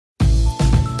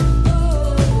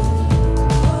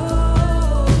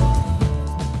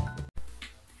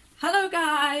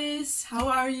guys, how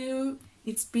are you?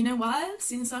 It's been a while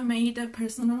since I made a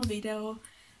personal video,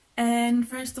 and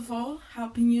first of all,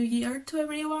 Happy New Year to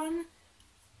everyone.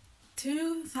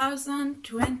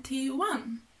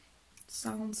 2021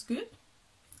 sounds good.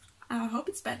 I hope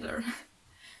it's better.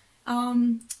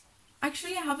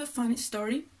 Actually, I have a funny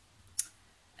story,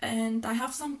 and I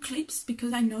have some clips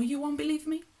because I know you won't believe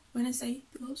me when I say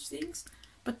those things,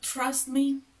 but trust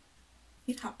me,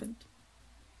 it happened.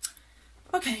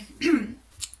 Okay,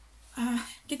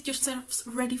 get yourselves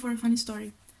ready for a funny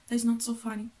story. That's not so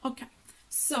funny. Okay,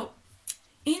 so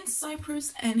in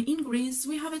Cyprus and in Greece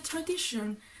we have a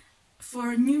tradition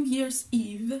for New Year's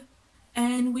Eve,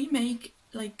 and we make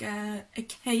like a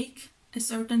cake, a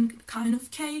certain kind of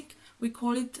cake. We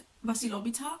call it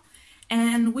vasilopita,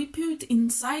 and we put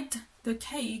inside the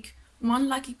cake one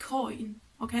lucky coin,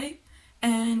 okay?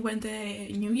 And when the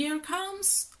new year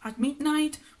comes at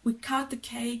midnight, we cut the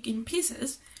cake in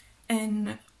pieces,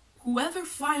 and whoever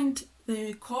finds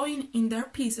the coin in their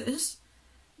pieces,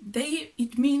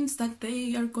 it means that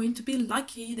they are going to be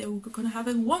lucky, they're going to have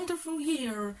a wonderful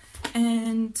year.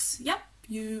 And yep,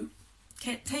 you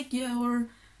can take your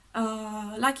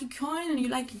lucky coin and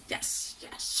you're like, yes,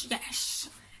 yes, yes,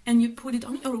 and you put it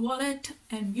on your wallet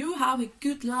and you have a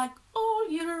good luck all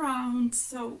year round.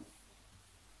 So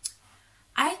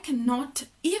I cannot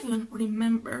even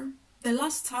remember the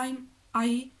last time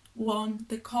I won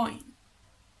the coin.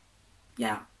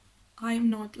 Yeah, I'm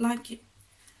not lucky.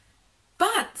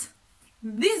 But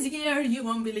this year you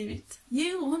won't believe it.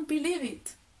 You won't believe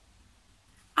it.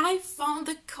 I found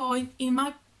the coin in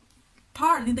my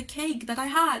part in the cake that I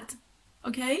had,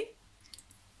 okay?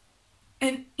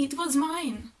 And it was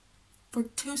mine for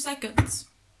 2 seconds.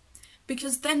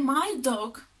 Because then my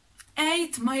dog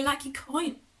ate my lucky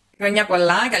coin. Χρονιά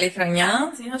πολλά, καλή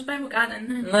χρονιά. Συνήθως πρέπει που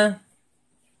κάνανε. Ναι.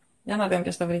 Για να δούμε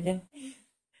ποιος το βρήκε.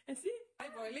 Εσύ?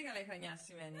 Πολύ καλή χρονιά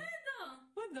σημαίνει. Εδώ!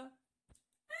 Πούντο.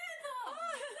 Εδώ!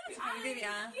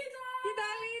 Συγχαρητήρια. Κοίτα! Κοίτα,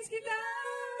 Alice, κοίτα.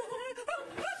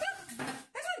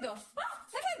 Έφαντο.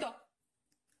 Έφαντο.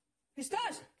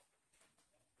 Χριστός.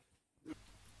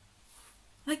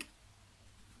 Like,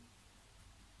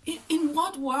 in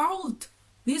what world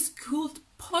this could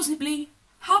possibly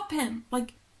happen?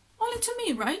 Like, only to me,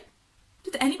 right?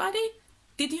 Did anybody?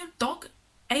 Did your dog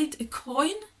eat a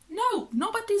coin? No,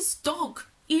 nobody's dog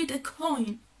ate a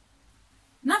coin.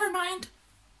 Never mind.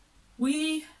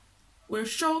 We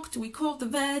were shocked, we called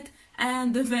the vet,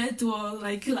 and the vet was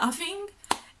like laughing,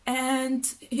 and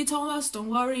he told us,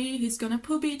 don't worry, he's gonna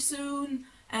poop it soon,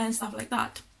 and stuff like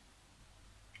that.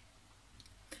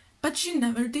 But she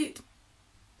never did.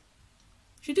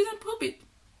 She didn't poop it.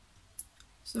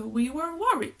 So we were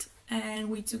worried, and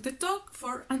we took the dog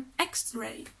for an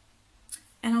X-ray.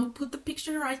 And I'll put the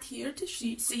picture right here to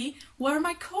see where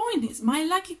my coin is. My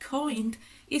lucky coin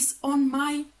is on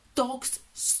my dog's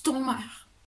stomach.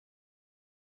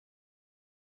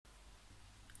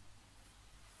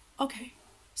 Okay,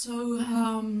 so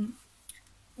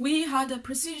we had a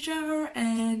procedure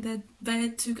and the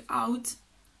vet took out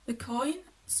the coin,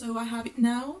 so I have it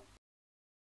now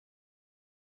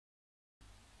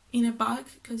in a bag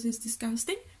because it's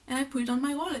disgusting, and I put it on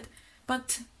my wallet. But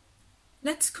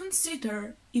let's consider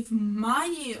if my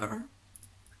year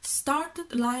started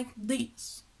like this.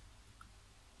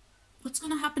 What's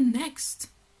gonna happen next?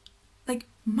 Like,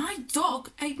 my dog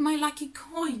ate my lucky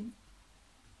coin.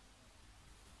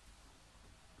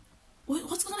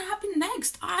 What's gonna happen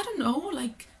next? I don't know,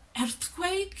 like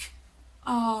earthquake?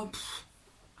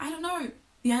 I don't know,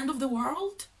 the end of the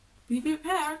world? Be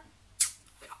prepared.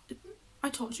 I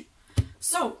told you.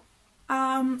 So,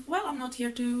 well, I'm not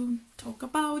here to talk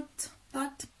about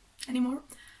that anymore.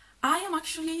 I am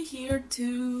actually here to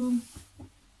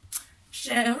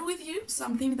share with you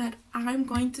something that I'm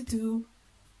going to do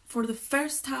for the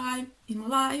first time in my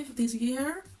life this year,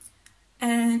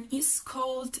 and it's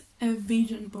called a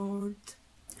vision board.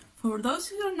 For those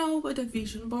who don't know what a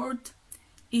vision board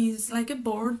is, like a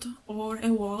board or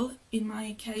a wall in my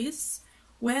case,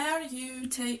 where you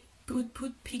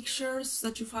put pictures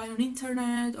that you find on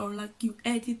internet, or like you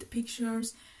edit pictures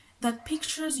that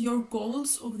pictures your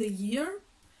goals of the year,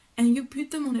 and you put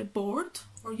them on a board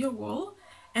or your wall,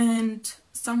 and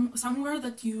somewhere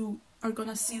that you are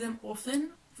gonna see them often.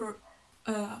 For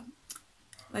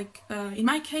in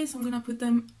my case, I'm gonna put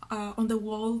them on the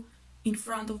wall in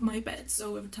front of my bed, so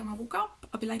every time I woke up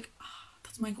I'll be like,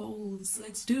 that's my goals,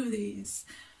 let's do this.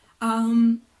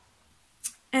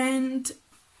 And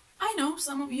I know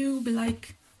some of you will be like,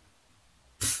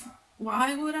 why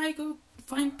would I go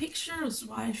find pictures?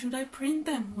 Why should I print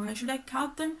them? Why should I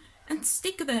cut them and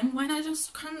stick them when I just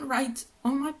can write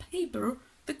on my paper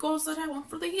the goals that I want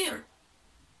for the year?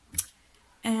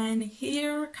 And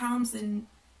here comes the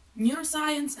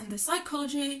neuroscience and the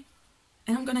psychology,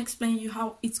 and I'm gonna explain you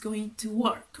how it's going to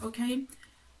work, okay?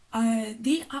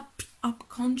 The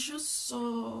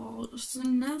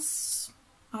subconsciousness,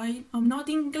 I'm not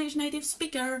English native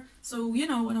speaker, so you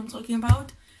know what I'm talking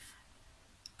about.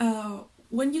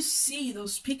 When you see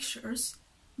those pictures,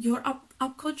 your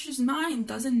subconscious mind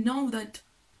doesn't know that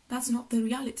that's not the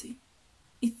reality.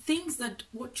 It thinks that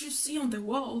what you see on the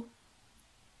wall,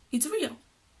 it's real.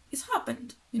 It's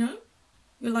happened, you know?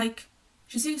 You're like,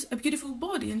 she sees a beautiful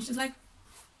body and she's like,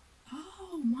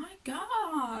 oh my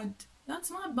god,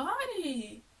 that's my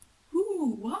body.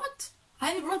 Ooh, what?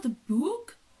 I wrote a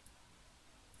book?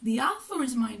 The author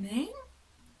is my name?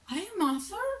 I am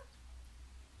author?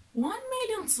 1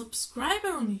 million subscriber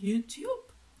on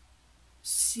YouTube?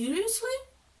 Seriously?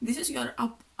 This is your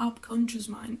subconscious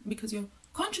mind, because your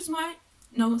conscious mind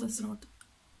knows that's not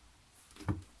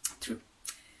true.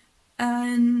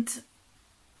 And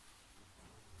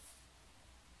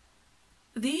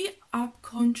the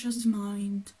subconscious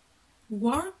mind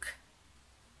work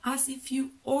as if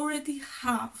you already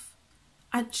have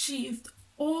achieved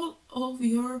all of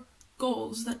your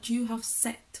goals that you have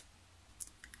set.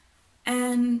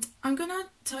 And I'm gonna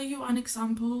tell you an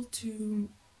example to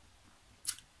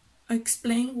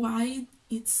explain why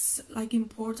it's like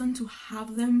important to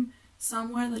have them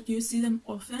somewhere that you see them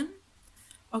often.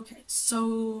 Okay,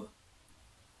 so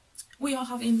we all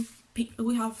have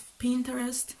we have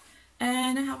Pinterest,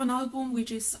 and I have an album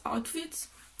which is outfits,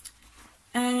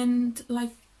 and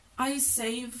like I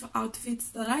save outfits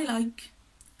that I like,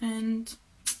 and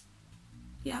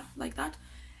yeah, like that.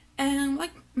 And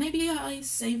like maybe I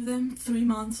saved them 3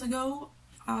 months ago.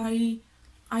 I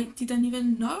didn't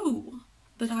even know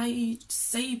that I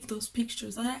saved those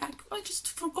pictures. I just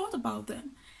forgot about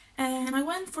them. And I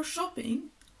went for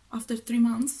shopping after 3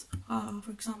 months,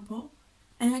 for example,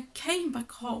 and I came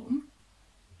back home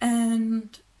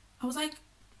and I was like,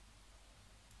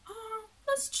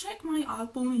 let's check my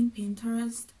album in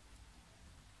Pinterest.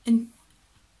 And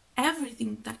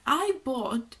everything that I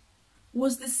bought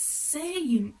was the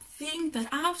same thing that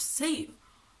I've saved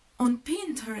on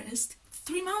Pinterest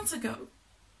 3 months ago.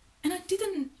 And I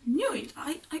didn't knew it.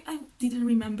 I didn't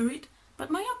remember it. But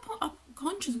my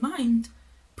subconscious mind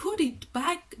put it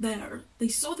back there. They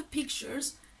saw the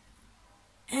pictures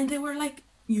and they were like,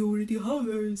 you already have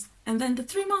those. And then the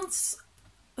 3 months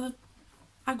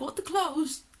I got the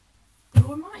clothes, they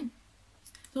were mine.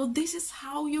 So this is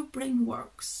how your brain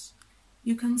works.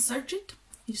 You can search it,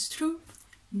 it's true.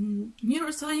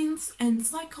 Neuroscience and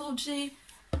psychology,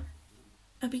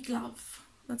 a big love.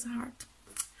 That's hard.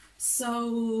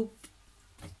 So,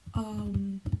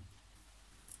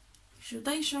 should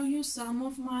I show you some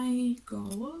of my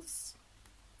goals?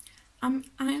 I'm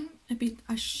a bit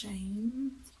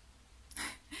ashamed.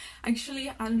 Actually,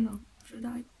 I don't know. Should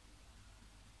I?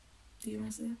 Do you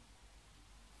want to say it?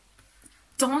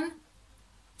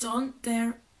 Don't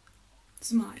dare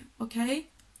smile, okay?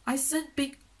 I set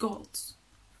big goals.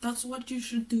 That's what you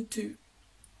should do too.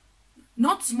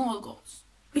 Not small goals,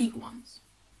 big ones.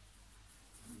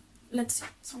 Let's see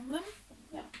some of them.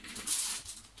 Yeah.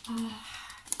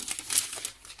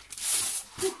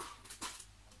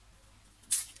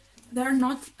 They're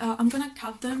not, I'm gonna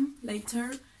cut them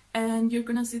later and you're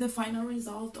gonna see the final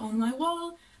result on my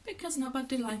wall, because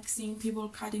nobody likes seeing people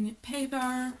cutting a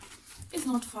paper. It's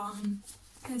not fun.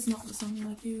 It's not something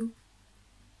that you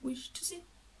wish to see.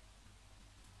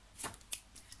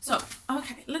 So,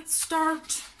 okay, let's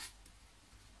start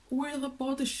with the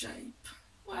body shape.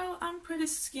 Well, I'm pretty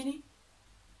skinny,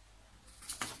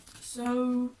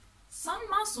 so some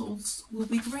muscles will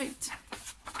be great.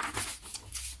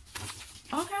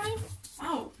 Okay.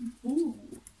 Oh, ooh,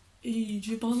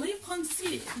 je believe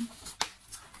conceal.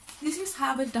 This is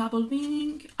have a double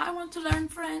meaning. I want to learn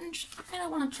French and I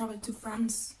want to travel to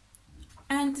France.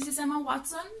 And this is Emma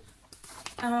Watson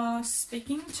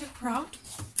speaking to a crowd.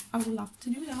 I would love to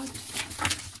do that.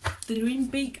 Dream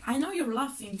big. I know you're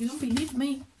laughing. You don't believe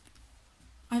me.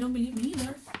 I don't believe me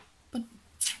either. But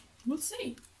we'll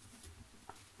see.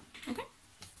 Okay.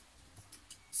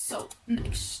 So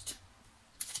next.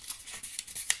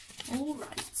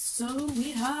 Alright, so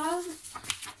we have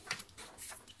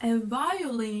a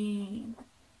violin.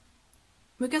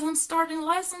 Because I'm starting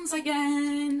lessons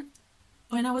again.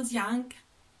 When I was young,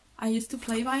 I used to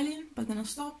play violin, but then I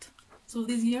stopped. So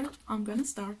this year, I'm gonna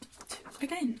start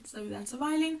again. So that's a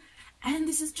violin. And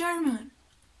this is German.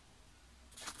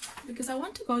 Because I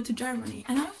want to go to Germany.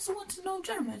 And I also want to know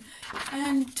German.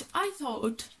 And I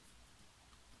thought,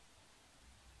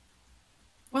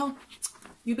 well,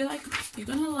 you'd be like, you're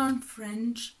gonna learn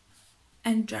French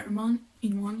and German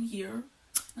in 1 year.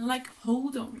 And like,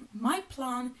 hold on, my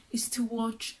plan is to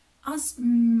watch as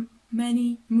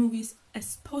many movies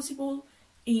as possible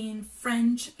in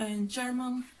French and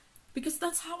German, because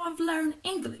that's how I've learned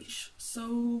English.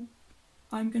 So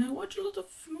I'm gonna watch a lot of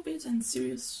movies and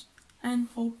series and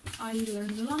hope I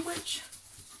learn the language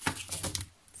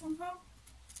somehow.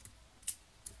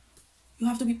 You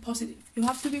have to be positive. You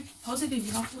have to be positive.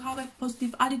 You have to have a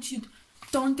positive attitude.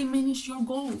 Don't diminish your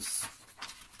goals.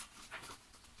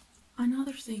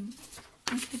 Another thing,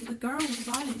 the girl was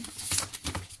violent.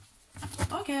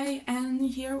 Okay, and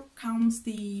here comes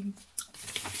the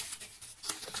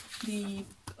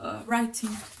writing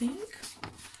thing.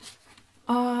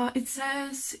 It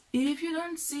says, if you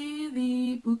don't see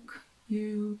the book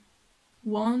you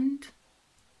want,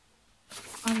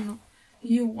 I don't know,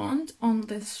 you want on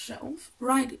this shelf,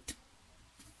 write it.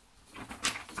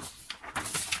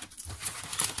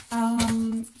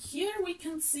 Here we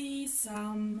can see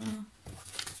some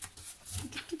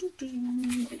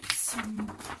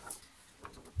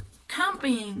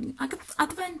camping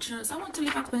adventures. I want to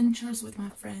live adventures with my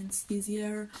friends this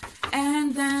year.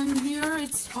 And then here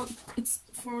it's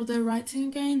for the writing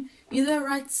again. Either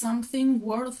write something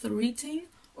worth reading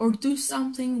or do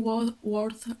something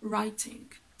worth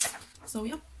writing. So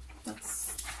yeah,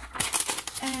 that's.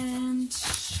 And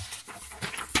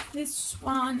this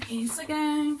one is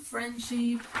again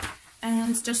friendship,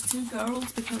 and it's just two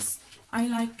girls because I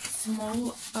like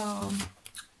small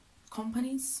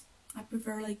companies. I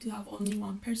prefer like to have only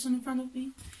one person in front of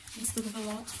me instead of a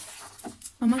lot.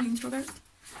 I'm an introvert.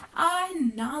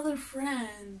 Another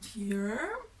friend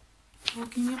here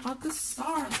talking about the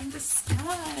stars in the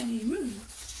sky. Woo.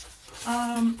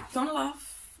 Don't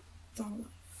laugh. Don't laugh.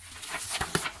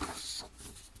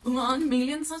 1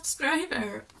 million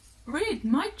subscribers. Read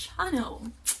my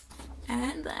channel.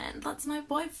 And then that's my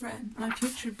boyfriend, my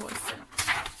future boyfriend,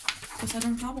 because I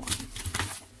don't have one.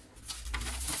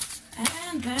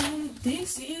 And then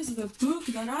this is the book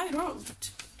that I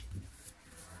wrote.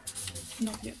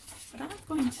 Not yet, but I'm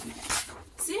going to.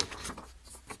 See?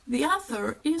 The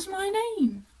author is my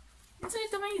name. Isn't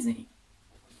it amazing?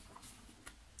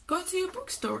 Go to your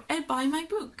bookstore and buy my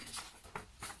book.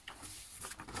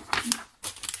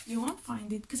 You won't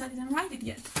find it because I didn't write it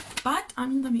yet. But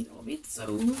I'm in the middle of it,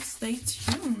 so stay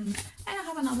tuned. And I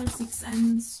have another 6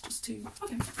 ends just to...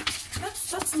 Okay,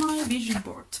 that's my vision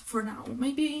board for now.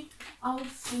 Maybe I'll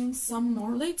think some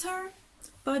more later,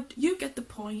 but you get the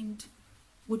point.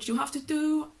 What you have to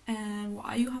do and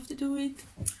why you have to do it.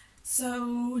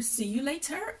 So see you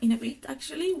later, in a bit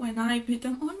actually, when I put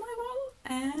them on my wall.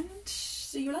 And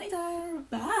see you later.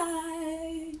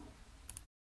 Bye!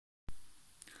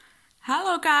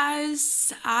 Hello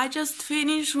guys, I just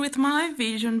finished with my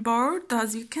vision board.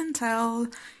 As you can tell,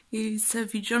 it's a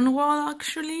vision wall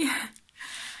actually.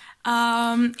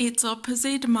 It's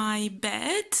opposite my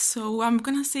bed, so I'm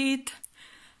gonna see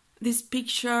this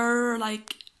picture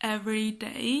like every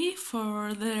day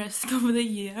for the rest of the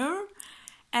year.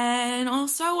 And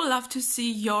also I would love to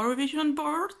see your vision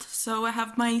board, so I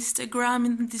have my Instagram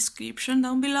in the description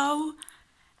down below.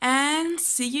 And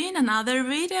see you in another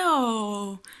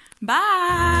video.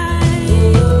 Bye!